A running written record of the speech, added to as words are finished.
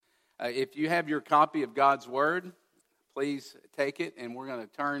If you have your copy of God's Word, please take it, and we're going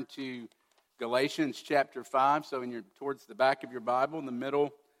to turn to Galatians chapter 5. So towards the back of your Bible, in the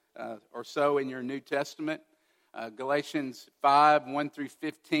middle or so in your New Testament, Galatians 5, 1 through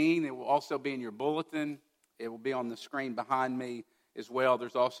 15. It will also be in your bulletin. It will be on the screen behind me as well.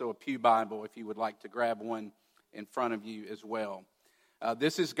 There's also a pew Bible if you would like to grab one in front of you as well.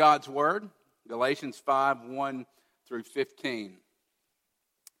 This is God's Word, Galatians 5, 1 through 15.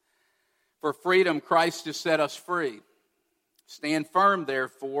 For freedom Christ has set us free. Stand firm,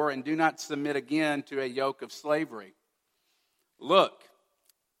 therefore, and do not submit again to a yoke of slavery. Look,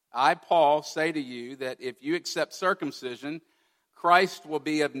 I, Paul, say to you that if you accept circumcision, Christ will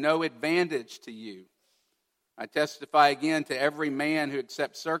be of no advantage to you. I testify again to every man who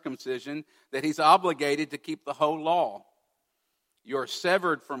accepts circumcision that he's obligated to keep the whole law. You are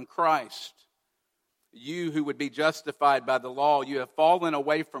severed from Christ. You who would be justified by the law, you have fallen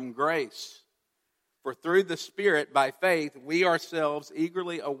away from grace. For through the Spirit, by faith, we ourselves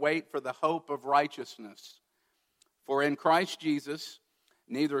eagerly await for the hope of righteousness. For in Christ Jesus,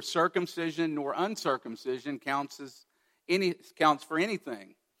 neither circumcision nor uncircumcision counts for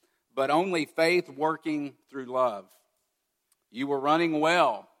anything, but only faith working through love. You were running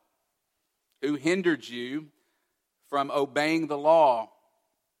well. Who hindered you from obeying the law?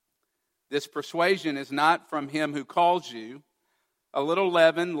 This persuasion is not from him who calls you. A little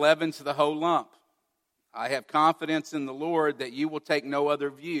leaven leavens the whole lump. I have confidence in the Lord that you will take no other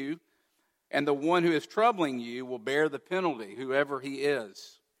view, and the one who is troubling you will bear the penalty, whoever he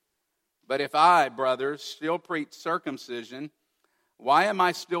is. But if I, brothers, still preach circumcision, why am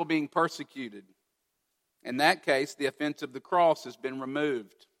I still being persecuted? In that case, the offense of the cross has been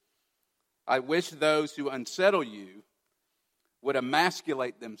removed. I wish those who unsettle you would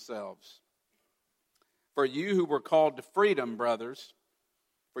emasculate themselves. For you who were called to freedom, brothers,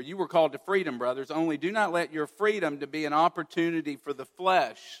 only do not let your freedom to be an opportunity for the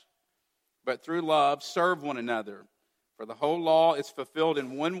flesh, but through love serve one another. For the whole law is fulfilled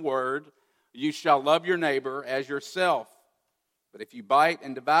in one word, you shall love your neighbor as yourself. But if you bite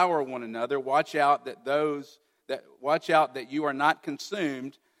and devour one another, watch out that you are not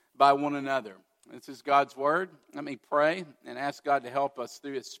consumed by one another. This is God's Word. Let me pray and ask God to help us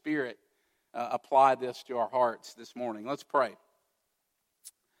through His Spirit apply this to our hearts this morning. Let's pray.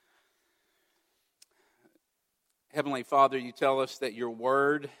 Heavenly Father, you tell us that your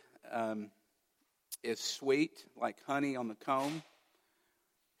Word is sweet like honey on the comb.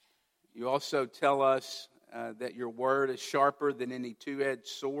 You also tell us that your Word is sharper than any two-edged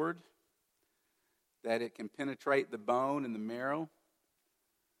sword, that it can penetrate the bone and the marrow.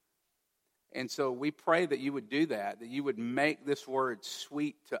 And so we pray that you would do that you would make this Word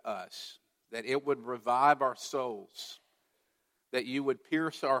sweet to us, that it would revive our souls, that you would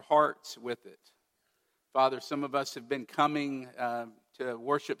pierce our hearts with it. Father, some of us have been coming to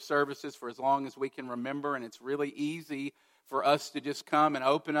worship services for as long as we can remember, and it's really easy for us to just come and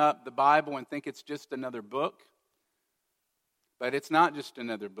open up the Bible and think it's just another book. But it's not just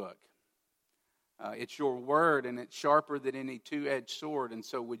another book. It's your Word, and it's sharper than any two-edged sword. And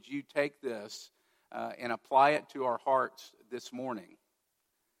so would you take this and apply it to our hearts this morning?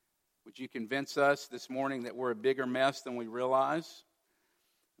 Would you convince us this morning that we're a bigger mess than we realize?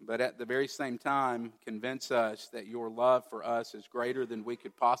 But at the very same time, convince us that your love for us is greater than we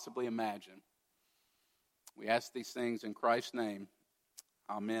could possibly imagine. We ask these things in Christ's name.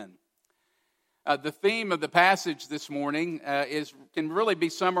 Amen. The theme of the passage this morning can really be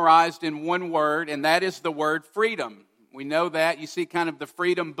summarized in one word, and that is the word freedom. We know that. You see kind of the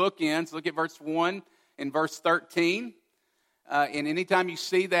freedom bookends. Look at verse 1 and verse 13. And anytime you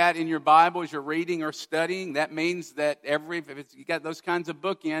see that in your Bible as you're reading or studying, that means that if you got those kinds of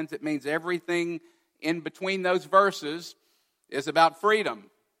bookends, it means everything in between those verses is about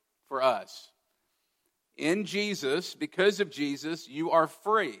freedom for us. In Jesus, because of Jesus, you are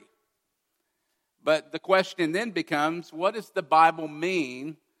free. But the question then becomes, what does the Bible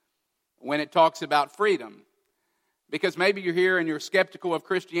mean when it talks about freedom? Because maybe you're here and you're skeptical of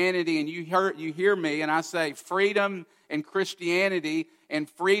Christianity, and you hear me and I say freedom and Christianity and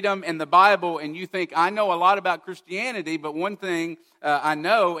freedom and the Bible, and you think, I know a lot about Christianity, but one thing I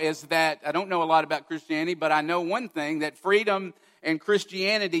know is that I don't know a lot about Christianity, but I know one thing, that freedom and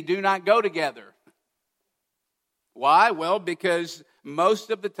Christianity do not go together. Why? Well, because most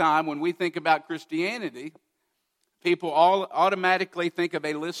of the time when we think about Christianity, people all automatically think of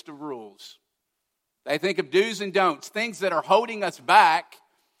a list of rules. They think of do's and don'ts, things that are holding us back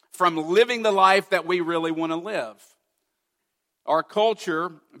from living the life that we really want to live. Our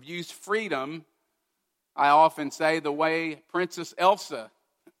culture views freedom, I often say, the way Princess Elsa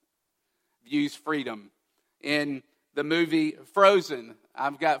views freedom. In the movie Frozen,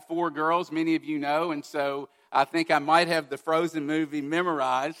 I've got 4 girls, many of you know, and so I think I might have the Frozen movie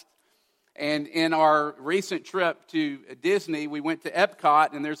memorized. And in our recent trip to Disney, we went to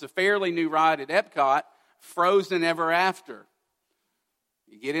Epcot, and there's a fairly new ride at Epcot, Frozen Ever After.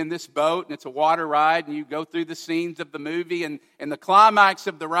 You get in this boat, and it's a water ride, and you go through the scenes of the movie, and the climax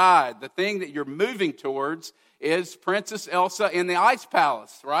of the ride, the thing that you're moving towards, is Princess Elsa in the Ice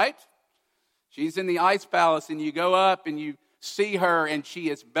Palace, right? She's in the Ice Palace, and you go up, and you see her, and she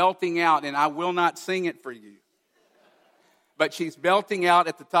is belting out, and I will not sing it for you. But she's belting out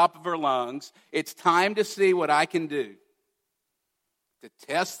at the top of her lungs. It's time to see what I can do. To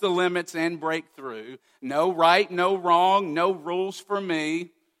test the limits and break through. No right, no wrong, no rules for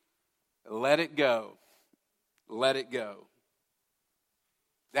me. Let it go. Let it go.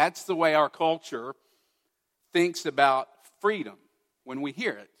 That's the way our culture thinks about freedom when we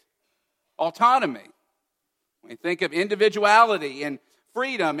hear it. Autonomy. We think of individuality and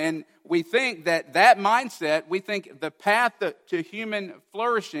freedom, and we think that mindset, we think the path to human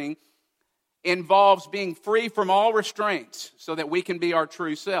flourishing involves being free from all restraints so that we can be our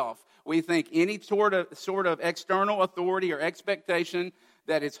true self. We think any sort of external authority or expectation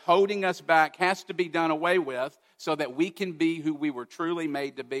that is holding us back has to be done away with so that we can be who we were truly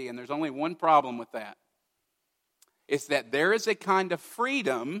made to be. And there's only one problem with that. It's that there is a kind of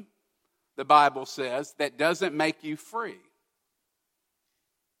freedom, the Bible says, that doesn't make you free.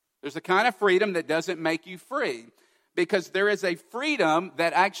 There's a kind of freedom that doesn't make you free, because there is a freedom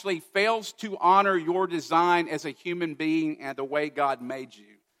that actually fails to honor your design as a human being and the way God made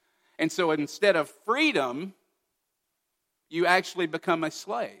you. And so instead of freedom, you actually become a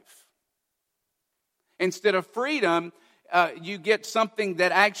slave. Instead of freedom, you get something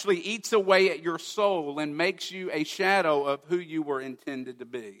that actually eats away at your soul and makes you a shadow of who you were intended to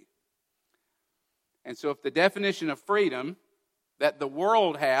be. And so if the definition of freedom that the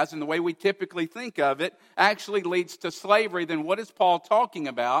world has and the way we typically think of it actually leads to slavery, then what is Paul talking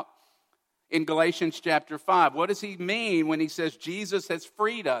about in Galatians chapter 5? What does he mean when he says Jesus has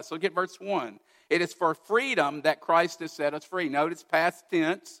freed us? Look at verse 1. It is for freedom that Christ has set us free. Notice past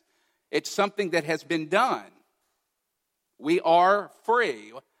tense. It's something that has been done. We are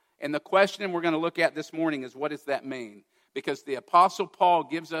free. And the question we're going to look at this morning is, what does that mean? Because the Apostle Paul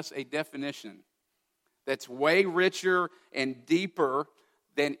gives us a definition that's way richer and deeper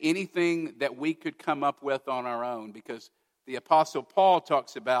than anything that we could come up with on our own, because the Apostle Paul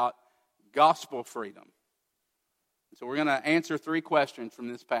talks about gospel freedom. So we're going to answer 3 questions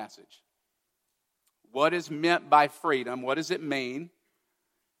from this passage. What is meant by freedom? What does it mean?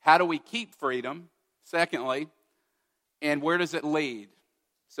 How do we keep freedom? Secondly, and where does it lead?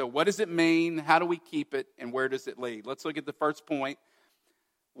 So what does it mean? How do we keep it? And where does it lead? Let's look at the first point.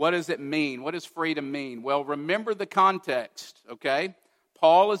 What does it mean? What does freedom mean? Well, remember the context, okay?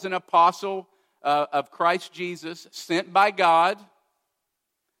 Paul is an apostle of Christ Jesus, sent by God.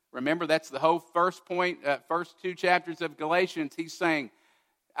 Remember, that's the whole first point, first 2 chapters of Galatians. He's saying,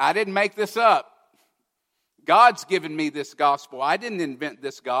 I didn't make this up. God's given me this gospel. I didn't invent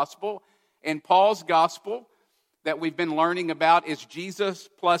this gospel. And Paul's gospel that we've been learning about is Jesus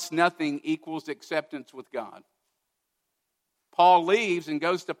plus nothing equals acceptance with God. Paul leaves and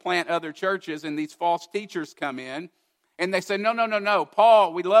goes to plant other churches, and these false teachers come in, and they say, no,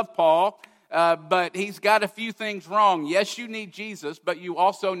 Paul, we love Paul, but he's got a few things wrong. Yes, you need Jesus, but you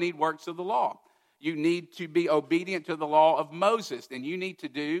also need works of the law. You need to be obedient to the law of Moses, and you need to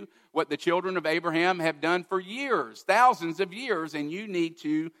do what the children of Abraham have done for years, thousands of years, and you need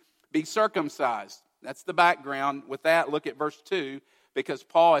to be circumcised. That's the background. With that, look at verse 2, because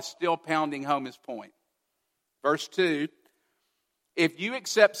Paul is still pounding home his point. Verse 2, if you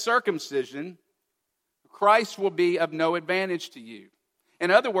accept circumcision, Christ will be of no advantage to you.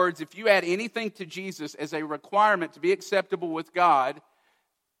 In other words, if you add anything to Jesus as a requirement to be acceptable with God,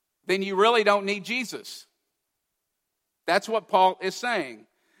 then you really don't need Jesus. That's what Paul is saying.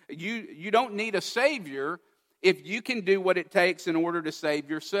 You don't need a Savior if you can do what it takes in order to save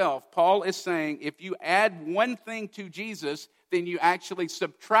yourself. Paul is saying if you add one thing to Jesus, then you actually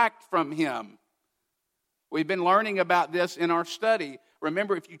subtract from Him. We've been learning about this in our study.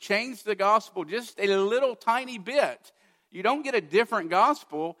 Remember, if you change the gospel just a little tiny bit, you don't get a different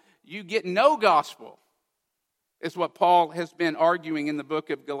gospel, you get no gospel. It's what Paul has been arguing in the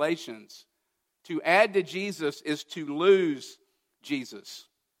book of Galatians. To add to Jesus is to lose Jesus.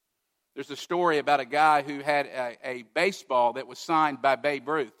 There's a story about a guy who had a baseball that was signed by Babe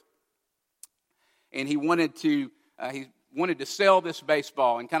Ruth. And he wanted to sell this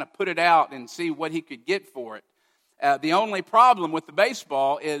baseball and kind of put it out and see what he could get for it. The only problem with the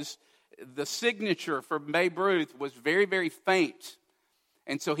baseball is the signature for Babe Ruth was very, very faint.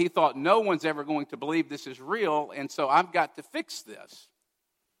 And so he thought, no one's ever going to believe this is real, and so I've got to fix this.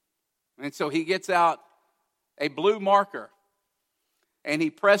 And so he gets out a blue marker, and he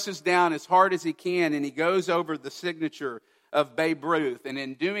presses down as hard as he can, and he goes over the signature of Babe Ruth. And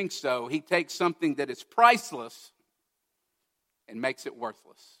in doing so, he takes something that is priceless and makes it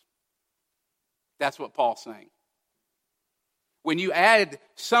worthless. That's what Paul's saying. When you add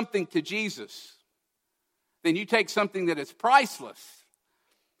something to Jesus, then you take something that is priceless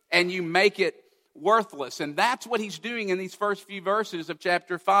and you make it worthless. And that's what he's doing in these first few verses of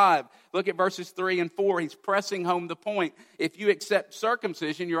chapter 5. Look at verses 3 and 4. He's pressing home the point. If you accept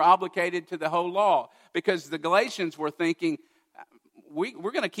circumcision, you're obligated to the whole law. Because the Galatians were thinking, we're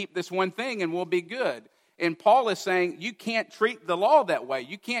going to keep this one thing and we'll be good. And Paul is saying, you can't treat the law that way.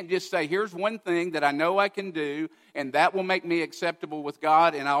 You can't just say, here's one thing that I know I can do, and that will make me acceptable with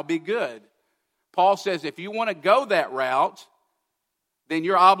God, and I'll be good. Paul says, if you want to go that route, then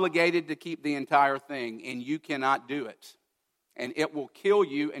you're obligated to keep the entire thing, and you cannot do it. And it will kill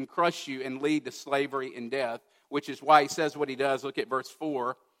you and crush you and lead to slavery and death, which is why he says what he does. Look at verse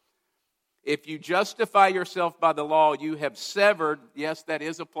 4. If you justify yourself by the law, you have severed, yes, that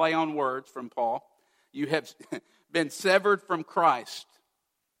is a play on words from Paul. You have been severed from Christ.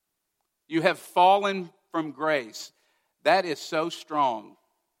 You have fallen from grace. That is so strong,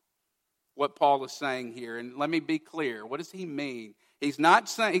 what Paul is saying here. And let me be clear. What does he mean? He's not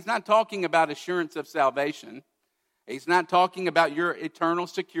talking about assurance of salvation. He's not talking about your eternal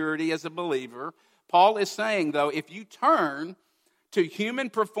security as a believer. Paul is saying, though, if you turn to human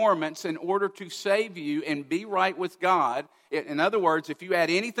performance in order to save you and be right with God, in other words, if you add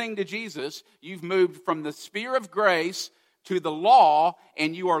anything to Jesus, you've moved from the sphere of grace to the law,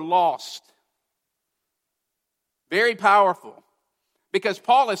 and you are lost. Very powerful. Because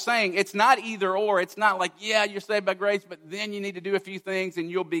Paul is saying it's not either or. It's not like, yeah, you're saved by grace, but then you need to do a few things and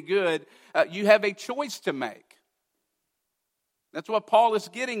you'll be good. You have a choice to make. That's what Paul is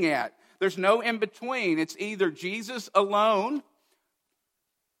getting at. There's no in between. It's either Jesus alone,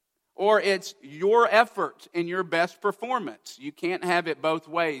 or it's your effort and your best performance. You can't have it both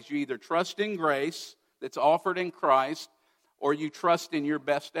ways. You either trust in grace that's offered in Christ, or you trust in your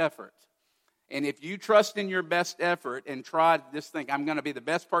best effort. And if you trust in your best effort and try to just think, I'm going to be the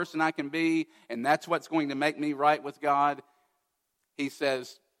best person I can be, and that's what's going to make me right with God, he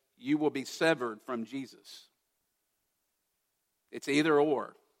says, you will be severed from Jesus. It's either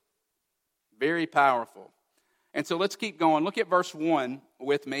or. Very powerful. And so let's keep going. Look at verse 1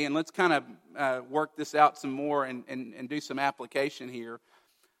 with me, and let's kind of work this out some more and do some application here.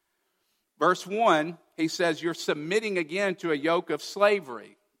 Verse 1, he says, you're submitting again to a yoke of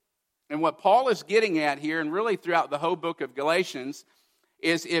slavery. And what Paul is getting at here, and really throughout the whole book of Galatians,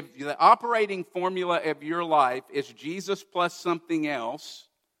 is if the operating formula of your life is Jesus plus something else,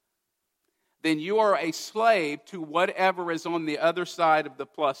 then you are a slave to whatever is on the other side of the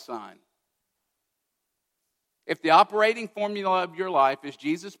plus sign. If the operating formula of your life is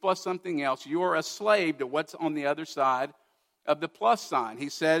Jesus plus something else, you are a slave to what's on the other side of the plus sign. He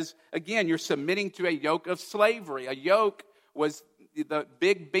says, again, you're submitting to a yoke of slavery. A yoke was the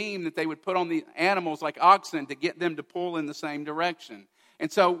big beam that they would put on the animals like oxen to get them to pull in the same direction.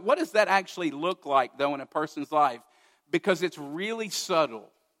 And so what does that actually look like, though, in a person's life? Because it's really subtle.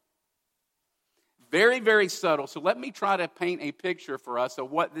 Very, very subtle. So let me try to paint a picture for us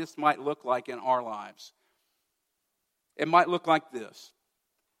of what this might look like in our lives. It might look like this.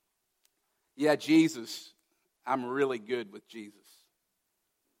 Yeah, Jesus, I'm really good with Jesus.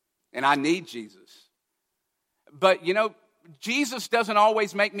 And I need Jesus. But, you know, Jesus doesn't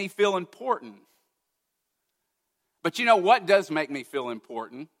always make me feel important. But you know what does make me feel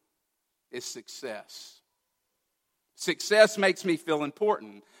important? Is success. Success makes me feel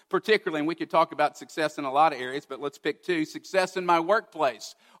important. Particularly, and we could talk about success in a lot of areas, but let's pick two. Success in my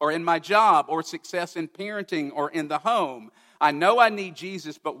workplace, or in my job, or success in parenting, or in the home. I know I need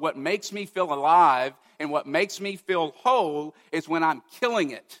Jesus, but what makes me feel alive and what makes me feel whole is when I'm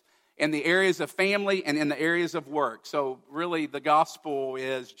killing it in the areas of family and in the areas of work. So really the gospel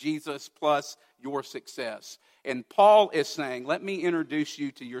is Jesus plus your success. And Paul is saying, let me introduce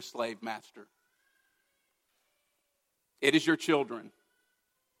you to your slave master. It is your children.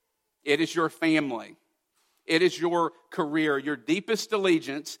 It is your family. It is your career. Your deepest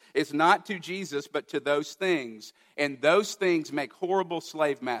allegiance is not to Jesus, but to those things. And those things make horrible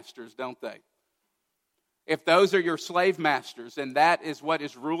slave masters, don't they? If those are your slave masters, and that is what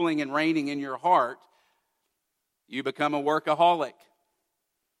is ruling and reigning in your heart, you become a workaholic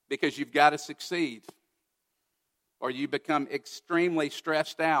because you've got to succeed. Or you become extremely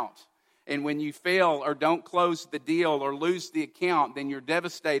stressed out. And when you fail or don't close the deal or lose the account, then you're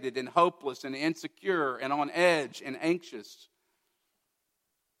devastated and hopeless and insecure and on edge and anxious.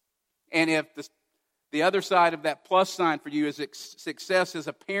 And if the other side of that plus sign for you is success as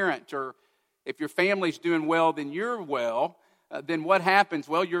a parent, or if your family's doing well, then you're well, then what happens?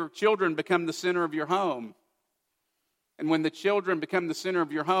 Well, your children become the center of your home. And when the children become the center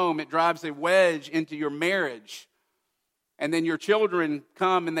of your home, it drives a wedge into your marriage. And then your children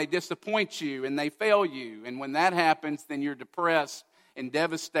come and they disappoint you and they fail you. And when that happens, then you're depressed and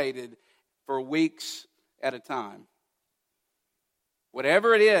devastated for weeks at a time.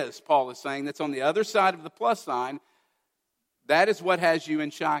 Whatever it is, Paul is saying, that's on the other side of the plus sign, that is what has you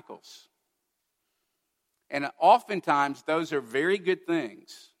in shackles. And oftentimes, those are very good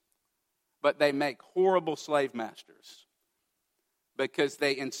things, but they make horrible slave masters because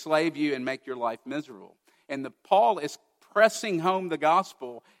they enslave you and make your life miserable. And Paul is pressing home the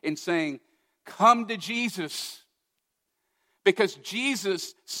gospel and saying, come to Jesus, because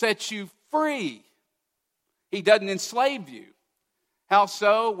Jesus sets you free. He doesn't enslave you. How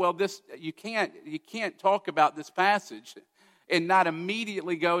so? Well, you can't talk about this passage and not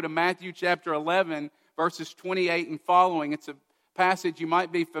immediately go to Matthew chapter 11, verses 28 and following. It's a passage you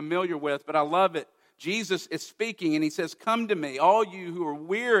might be familiar with, but I love it. Jesus is speaking and he says, come to me, all you who are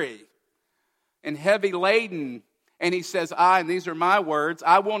weary and heavy laden. And he says, and these are my words,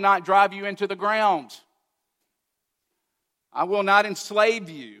 I will not drive you into the ground. I will not enslave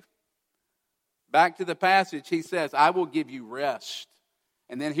you. Back to the passage, he says, I will give you rest.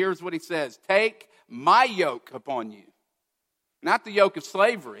 And then here's what he says, take my yoke upon you. Not the yoke of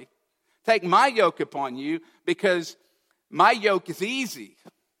slavery. Take my yoke upon you, because my yoke is easy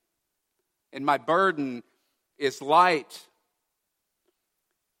and my burden is light.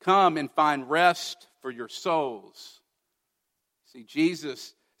 Come and find rest for your souls. See,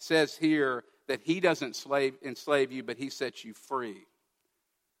 Jesus says here that he doesn't enslave you, but he sets you free.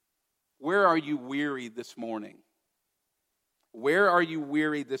 Where are you weary this morning? Where are you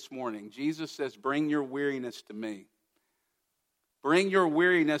weary this morning? Jesus says, bring your weariness to me. Bring your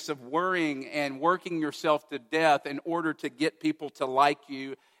weariness of worrying and working yourself to death in order to get people to like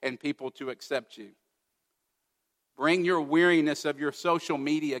you and people to accept you. Bring your weariness of your social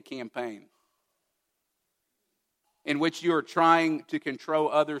media campaign, in which you are trying to control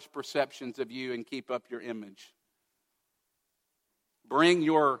others' perceptions of you and keep up your image. Bring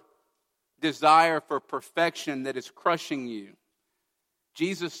your desire for perfection that is crushing you.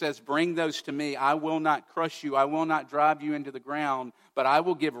 Jesus says, bring those to me. I will not crush you. I will not drive you into the ground, but I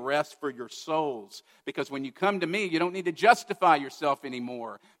will give rest for your souls. Because when you come to me, you don't need to justify yourself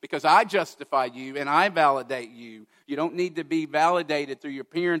anymore, because I justify you and I validate you. You don't need to be validated through your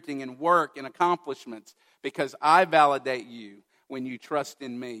parenting and work and accomplishments, because I validate you when you trust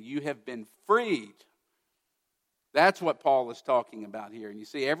in me. You have been freed. That's what Paul is talking about here. And you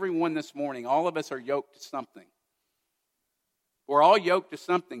see, everyone this morning, all of us are yoked to something. We're all yoked to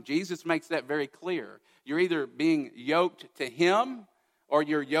something. Jesus makes that very clear. You're either being yoked to him or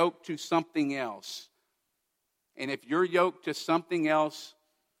you're yoked to something else. And if you're yoked to something else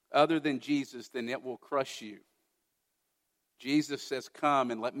other than Jesus, then it will crush you. Jesus says,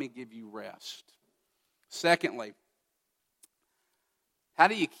 come and let me give you rest. Secondly, how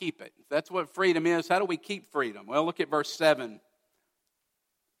do you keep it? If that's what freedom is, how do we keep freedom? Well, look at verse 7.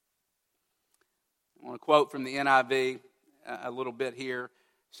 I want to quote from the NIV a little bit here. It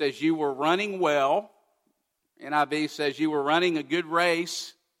says, you were running well. NIV says you were running a good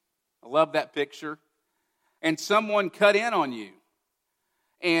race. I love that picture. And someone cut in on you.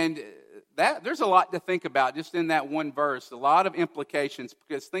 And there's a lot to think about just in that one verse. A lot of implications,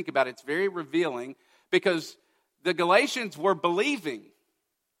 because think about it, it's very revealing, because the Galatians were believing.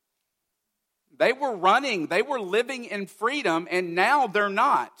 They were running. They were living in freedom, and now they're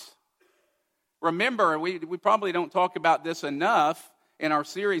not. Remember, we probably don't talk about this enough in our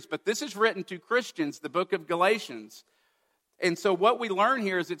series, but this is written to Christians, the book of Galatians. And so what we learn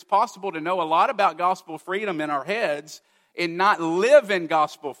here is it's possible to know a lot about gospel freedom in our heads and not live in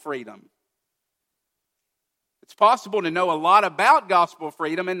gospel freedom. It's possible to know a lot about gospel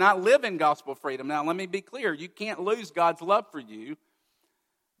freedom and not live in gospel freedom. Now, let me be clear. You can't lose God's love for you,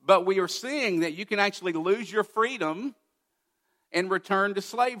 but we are seeing that you can actually lose your freedom and return to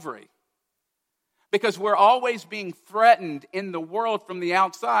slavery. Because we're always being threatened in the world from the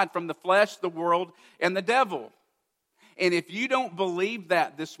outside, from the flesh, the world, and the devil. And if you don't believe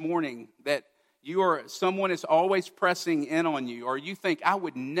that this morning, that someone is always pressing in on you, or you think, I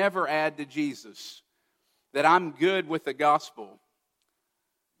would never add to Jesus, that I'm good with the gospel,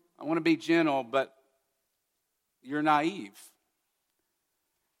 I want to be gentle, but you're naive.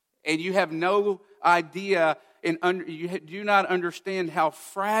 And you have no idea, and you do not understand how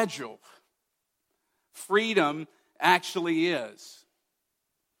fragile freedom actually is.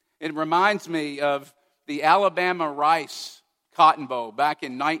 It reminds me of the Alabama Rice Cotton Bowl back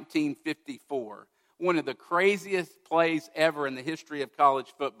in 1954. One of the craziest plays ever in the history of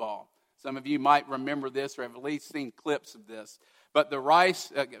college football. Some of you might remember this or have at least seen clips of this. But the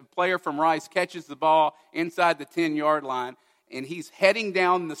Rice player from Rice catches the ball inside the 10-yard line, and he's heading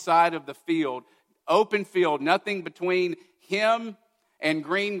down the side of the field, open field, nothing between him and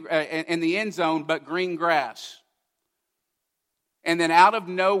the end zone but green grass. And then out of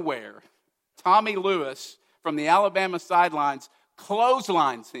nowhere, Tommy Lewis from the Alabama sidelines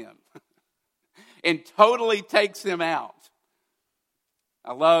clotheslines him and totally takes him out.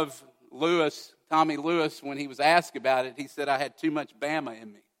 I love Tommy Lewis, when he was asked about it, he said, "I had too much Bama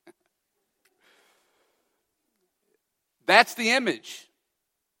in me." That's the image.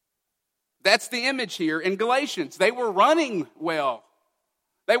 That's the image here in Galatians. They were running well.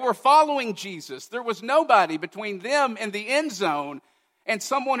 They were following Jesus. There was nobody between them and the end zone, and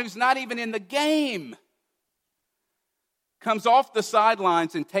someone who's not even in the game comes off the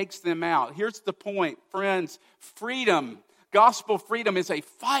sidelines and takes them out. Here's the point, friends. Freedom, gospel freedom, is a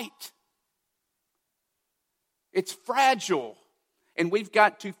fight. It's fragile. And we've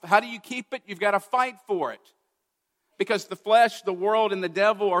got to, how do you keep it? You've got to fight for it. Because the flesh, the world, and the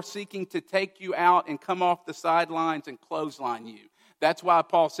devil are seeking to take you out and come off the sidelines and clothesline you. That's why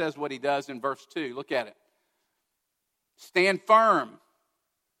Paul says what he does in verse 2. Look at it. Stand firm.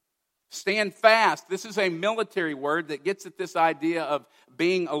 Stand fast. This is a military word that gets at this idea of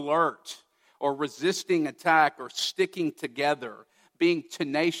being alert or resisting attack or sticking together, being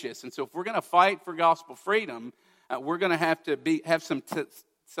tenacious. And so if we're going to fight for gospel freedom, we're going to have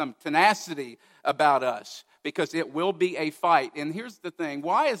some tenacity about us, because it will be a fight. And here's the thing.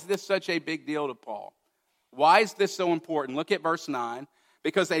 Why is this such a big deal to Paul? Why is this so important? Look at verse 9.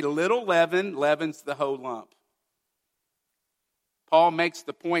 Because a little leaven leavens the whole lump. Paul makes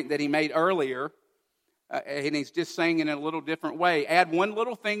the point that he made earlier, and he's just saying it in a little different way. Add one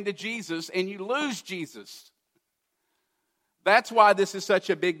little thing to Jesus, and you lose Jesus. That's why this is such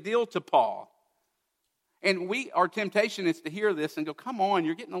a big deal to Paul. And our temptation is to hear this and go, "Come on,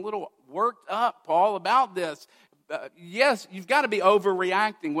 you're getting a little worked up, Paul, about this." Yes, you've got to be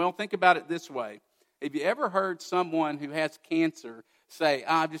overreacting. Well, think about it this way. Have you ever heard someone who has cancer say,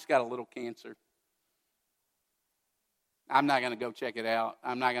 "I've just got a little cancer. I'm not going to go check it out.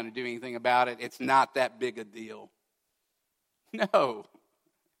 I'm not going to do anything about it. It's not that big a deal"? No.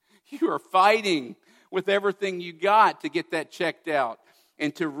 You are fighting with everything you got to get that checked out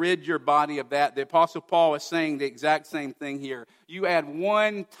and to rid your body of that. The Apostle Paul is saying the exact same thing here. You add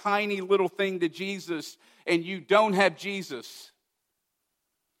one tiny little thing to Jesus, and you don't have Jesus.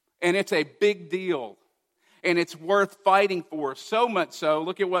 And it's a big deal. And it's worth fighting for. So much so,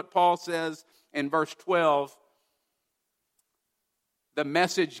 look at what Paul says in verse 12. The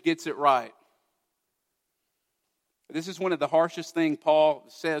Message gets it right. This is one of the harshest things Paul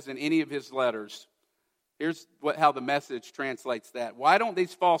says in any of his letters. Here's how the Message translates that. Why don't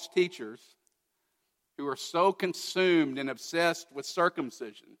these false teachers, who are so consumed and obsessed with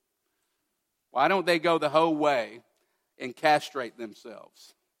circumcision, why don't they go the whole way and castrate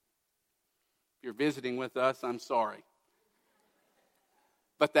themselves? If you're visiting with us, I'm sorry.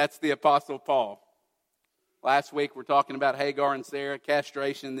 But that's the Apostle Paul. Last week we're talking about Hagar and Sarah,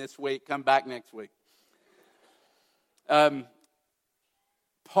 castration this week. Come back next week. Paul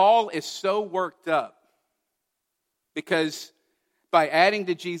is so worked up because by adding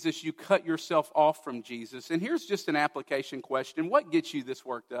to Jesus, you cut yourself off from Jesus. And here's just an application question. What gets you this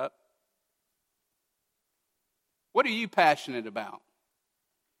worked up? What are you passionate about?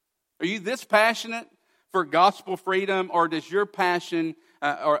 Are you this passionate for gospel freedom, or does your passion,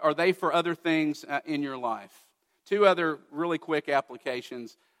 or are they for other things in your life? Two other really quick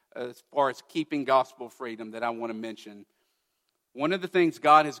applications as far as keeping gospel freedom that I want to mention. One of the things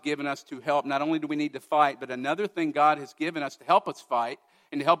God has given us to help, not only do we need to fight, but another thing God has given us to help us fight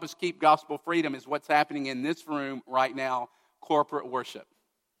and to help us keep gospel freedom is what's happening in this room right now, corporate worship.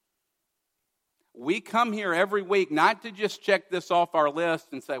 We come here every week not to just check this off our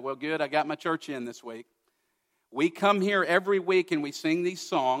list and say, well, good, I got my church in this week. We come here every week and we sing these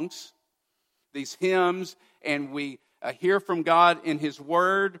songs, these hymns, and we hear from God in His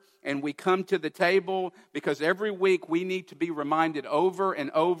Word, and we come to the table because every week we need to be reminded over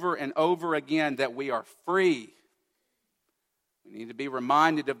and over and over again that we are free. We need to be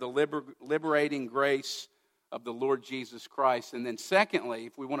reminded of the liberating grace of the Lord Jesus Christ. And then secondly,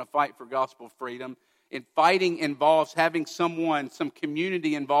 if we want to fight for gospel freedom, And fighting involves having someone, some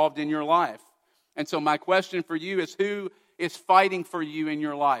community involved in your life. And so my question for you is, who is fighting for you in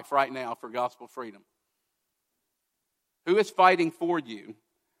your life right now for gospel freedom? Who is fighting for you?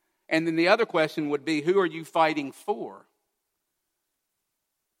 And then the other question would be, who are you fighting for?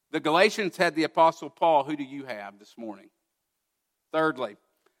 The Galatians had the Apostle Paul. Who do you have this morning? Thirdly,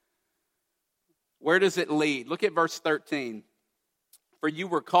 where does it lead? Look at verse 13. For you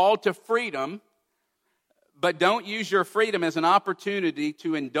were called to freedom, but don't use your freedom as an opportunity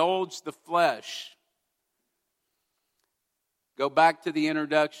to indulge the flesh. Go back to the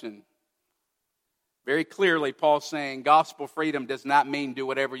introduction. Very clearly, Paul's saying gospel freedom does not mean do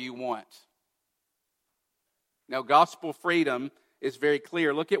whatever you want. Now, gospel freedom is very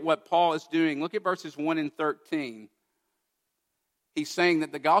clear. Look at what Paul is doing. Look at verses 1 and 13. He's saying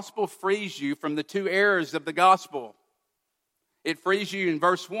that the gospel frees you from the two errors of the gospel. It frees you in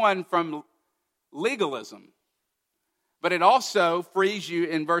verse 1 from legalism. But it also frees you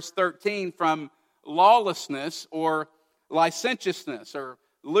in verse 13 from lawlessness or licentiousness or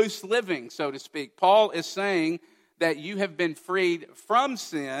loose living, so to speak. Paul is saying that you have been freed from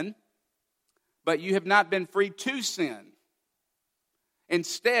sin, but you have not been freed to sin.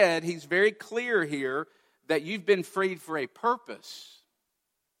 Instead, he's very clear here that you've been freed for a purpose.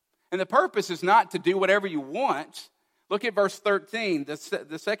 And the purpose is not to do whatever you want. Look at verse 13,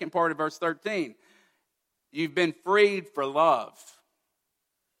 the second part of verse 13. You've been freed for love.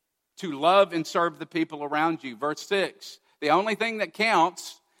 To love and serve the people around you. Verse 6. The only thing that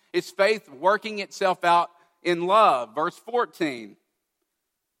counts is faith working itself out in love. Verse 14.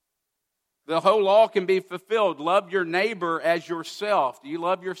 The whole law can be fulfilled. Love your neighbor as yourself. Do you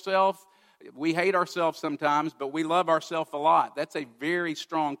love yourself? We hate ourselves sometimes, but we love ourselves a lot. That's a very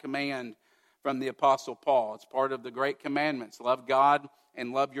strong command from the Apostle Paul. It's part of the great commandments. Love God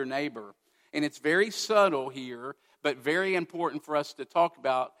and love your neighbor. And it's very subtle here, but very important for us to talk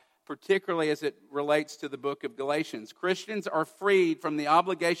about, particularly as it relates to the book of Galatians. Christians are freed from the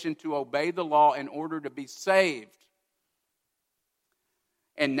obligation to obey the law in order to be saved.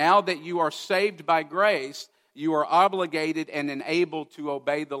 And now that you are saved by grace, you are obligated and enabled to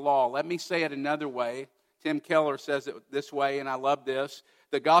obey the law. Let me say it another way. Tim Keller says it this way, and I love this.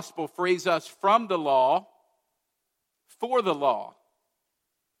 The gospel frees us from the law for the law.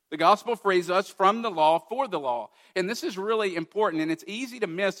 The gospel frees us from the law for the law. And this is really important, and it's easy to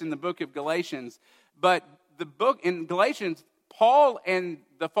miss in the book of Galatians. But the book in Galatians, Paul and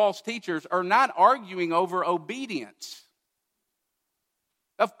the false teachers are not arguing over obedience.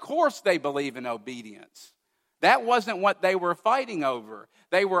 Of course they believe in obedience. That wasn't what they were fighting over.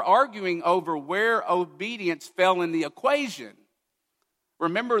 They were arguing over where obedience fell in the equation.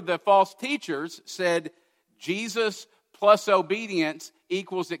 Remember, the false teachers said Jesus plus obedience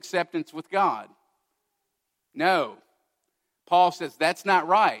equals acceptance with God. No. Paul says that's not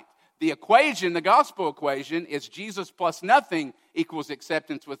right. The equation, the gospel equation, is Jesus plus nothing equals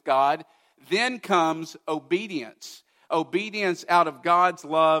acceptance with God. Then comes obedience. Obedience out of God's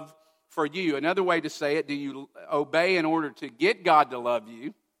love for you. Another way to say it, do you obey in order to get God to love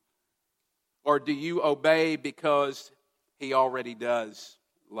you? Or do you obey because He already does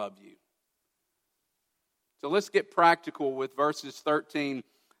love you? So let's get practical with verses 13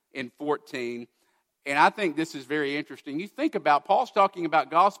 and 14. And I think this is very interesting. You think about, Paul's talking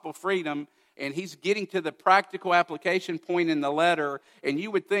about gospel freedom, and he's getting to the practical application point in the letter, and you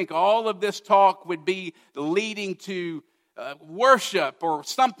would think all of this talk would be leading to worship or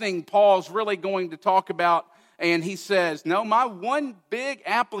something Paul's really going to talk about. And he says, no, my one big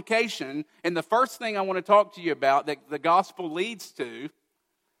application, and the first thing I want to talk to you about that the gospel leads to,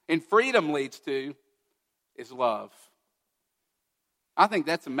 and freedom leads to, is love. I think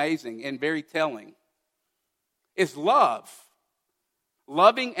that's amazing and very telling. Is love.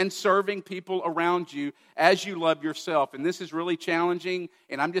 Loving and serving people around you as you love yourself. And this is really challenging,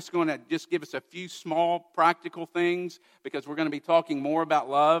 and I'm just going to give us a few small practical things because we're going to be talking more about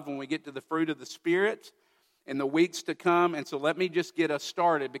love when we get to the fruit of the Spirit in the weeks to come. And so let me just get us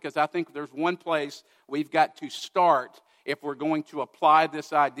started, because I think there's one place we've got to start if we're going to apply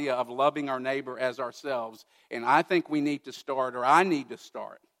this idea of loving our neighbor as ourselves. And I think we need to start, or I need to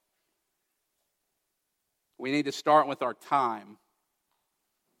start. We need to start with our time.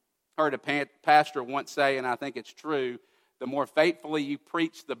 I heard a pastor once say, and I think it's true, the more faithfully you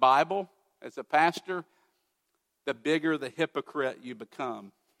preach the Bible as a pastor, the bigger the hypocrite you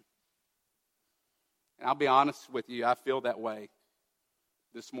become. And I'll be honest with you, I feel that way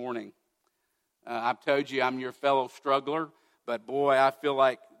this morning. I've told you I'm your fellow struggler, but boy, I feel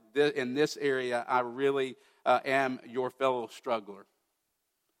like in this area, I really am your fellow struggler.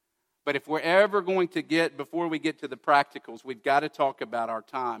 But if we're ever going to before we get to the practicals, we've got to talk about our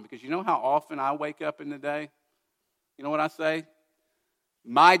time. Because you know how often I wake up in the day? You know what I say?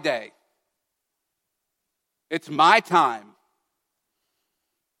 My day. It's my time.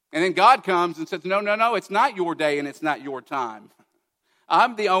 And then God comes and says, no, it's not your day and it's not your time.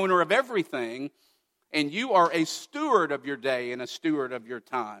 I'm the owner of everything, and you are a steward of your day and a steward of your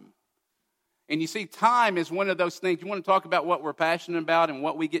time. And you see, time is one of those things. You want to talk about what we're passionate about and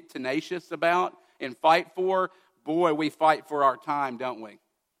what we get tenacious about and fight for? Boy, we fight for our time, don't we?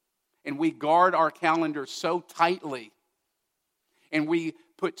 And we guard our calendars so tightly. And we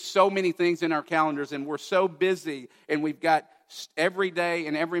put so many things in our calendars, and we're so busy, and we've got every day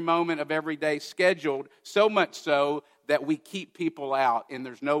and every moment of every day scheduled, so much so that we keep people out, and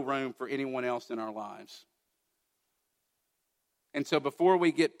there's no room for anyone else in our lives. And so before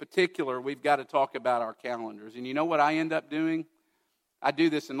we get particular, we've got to talk about our calendars. And you know what I end up doing? I do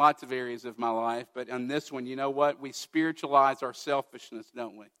this in lots of areas of my life, but on this one, you know what? We spiritualize our selfishness,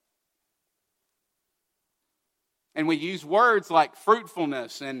 don't we? And we use words like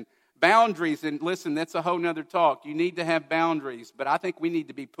fruitfulness and boundaries. And listen, that's a whole nother talk. You need to have boundaries, but I think we need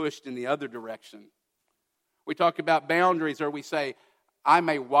to be pushed in the other direction. We talk about boundaries, or we say, I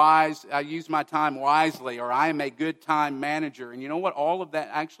use my time wisely, or I am a good time manager. And you know what all of that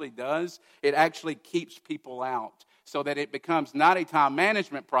actually does? It actually keeps people out so that it becomes not a time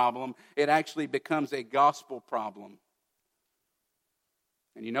management problem, it actually becomes a gospel problem.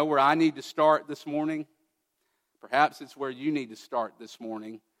 And you know where I need to start this morning? Perhaps it's where you need to start this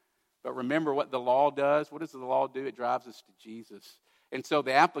morning. But remember what the law does. What does the law do? It drives us to Jesus. And so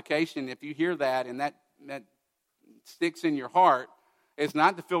the application, if you hear that and that sticks in your heart, is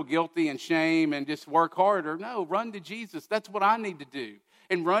not to feel guilty and shame and just work harder. No, run to Jesus. That's what I need to do.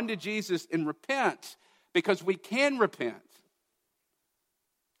 And run to Jesus and repent, because we can repent.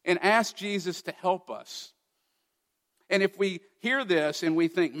 And ask Jesus to help us. And if we hear this and we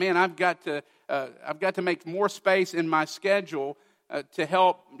think, man, I've got to make more space in my schedule to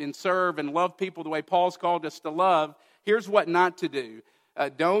help and serve and love people the way Paul's called us to love, here's what not to do.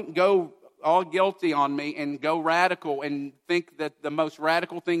 Don't go all guilty on me and go radical and think that the most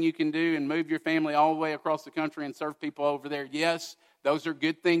radical thing you can do and move your family all the way across the country and serve people over there. Yes, those are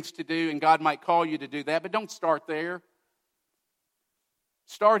good things to do, and God might call you to do that, but don't start there.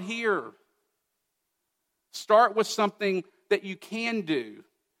 Start here. Start with something that you can do,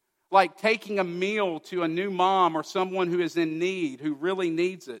 like taking a meal to a new mom or someone who is in need, who really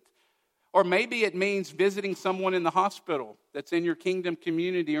needs it. Or maybe it means visiting someone in the hospital that's in your kingdom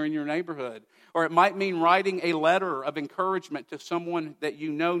community or in your neighborhood. Or it might mean writing a letter of encouragement to someone that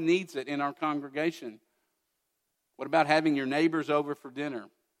you know needs it in our congregation. What about having your neighbors over for dinner?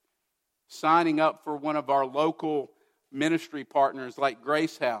 Signing up for one of our local ministry partners like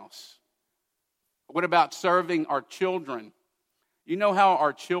Grace House? What about serving our children? You know how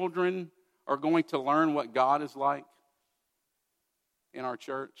our children are going to learn what God is like in our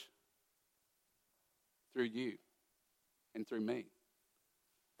church? Through you and through me.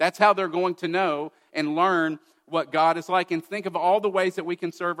 That's how they're going to know and learn what God is like. And think of all the ways that we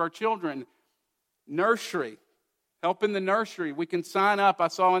can serve our children. Nursery. Help in the nursery. We can sign up. I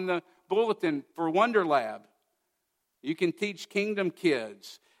saw in the bulletin for Wonder Lab. You can teach Kingdom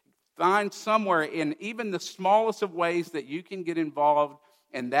Kids. Find somewhere in even the smallest of ways that you can get involved,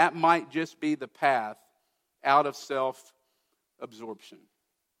 and that might just be the path out of self-absorption.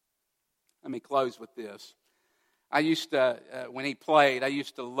 Let me close with this. I used to, when he played, I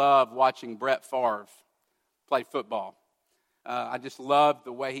used to love watching Brett Favre play football. I just loved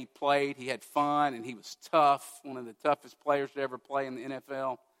the way he played. He had fun, and he was tough, one of the toughest players to ever play in the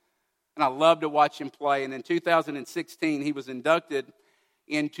NFL. And I loved to watch him play. And in 2016, he was inducted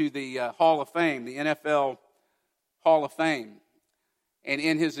into the Hall of Fame, the NFL Hall of Fame. And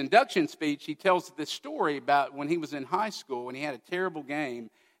in his induction speech, he tells this story about when he was in high school and he had a terrible game.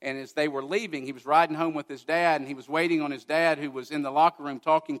 And as they were leaving, he was riding home with his dad, and he was waiting on his dad, who was in the locker room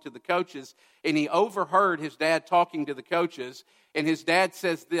talking to the coaches. And he overheard his dad talking to the coaches. And his dad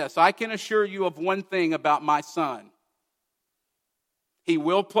says this, "I can assure you of one thing about my son. He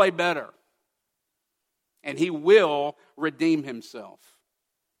will play better, and he will redeem himself."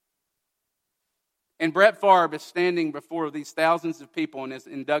 And Brett Favre is standing before these thousands of people in his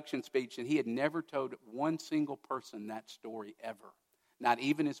induction speech, and he had never told one single person that story ever. Not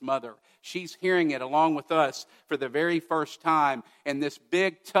even his mother. She's hearing it along with us for the very first time. And this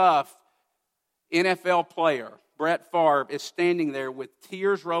big, tough NFL player, Brett Favre, is standing there with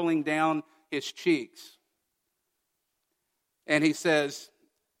tears rolling down his cheeks. And he says,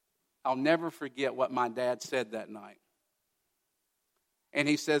 "I'll never forget what my dad said that night." And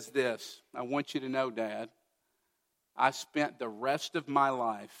he says this, I want you to know, Dad, I spent the rest of my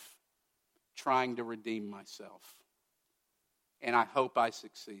life trying to redeem myself. And I hope I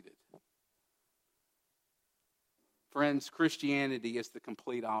succeeded. Friends, Christianity is the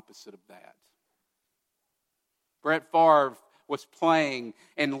complete opposite of that. Brett Favre was playing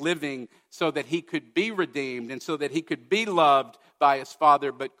and living so that he could be redeemed and so that he could be loved by his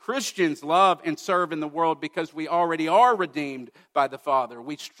Father. But Christians love and serve in the world because we already are redeemed by the Father.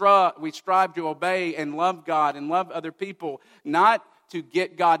 We strive to obey and love God and love other people, not to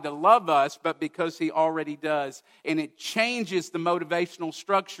get God to love us, but because He already does. And it changes the motivational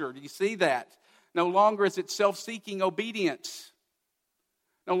structure. Do you see that? No longer is it self-seeking obedience.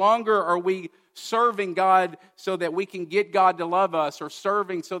 No longer are we serving God so that we can get God to love us, or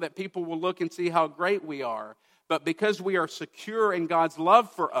serving so that people will look and see how great we are. But because we are secure in God's love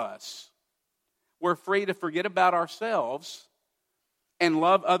for us, we're free to forget about ourselves and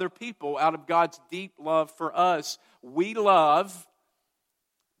love other people out of God's deep love for us. We love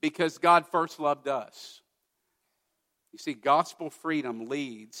because God first loved us. You see, gospel freedom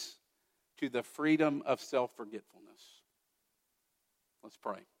leads to the freedom of self-forgetfulness. Let's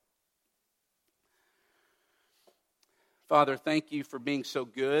pray. Father, thank you for being so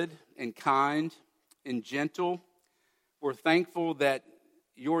good and kind and gentle. We're thankful that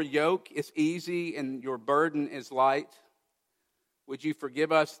your yoke is easy and your burden is light. Would you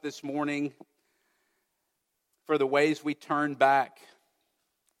forgive us this morning for the ways we turn back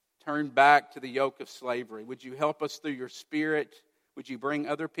to the yoke of slavery? Would you help us through your Spirit? Would you bring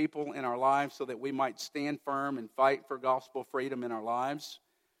other people in our lives so that we might stand firm and fight for gospel freedom in our lives?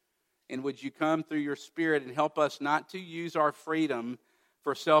 And would you come through your Spirit and help us not to use our freedom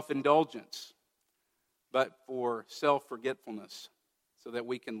for self-indulgence, but for self-forgetfulness, so that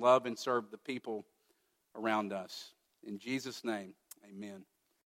we can love and serve the people around us. In Jesus' name, amen.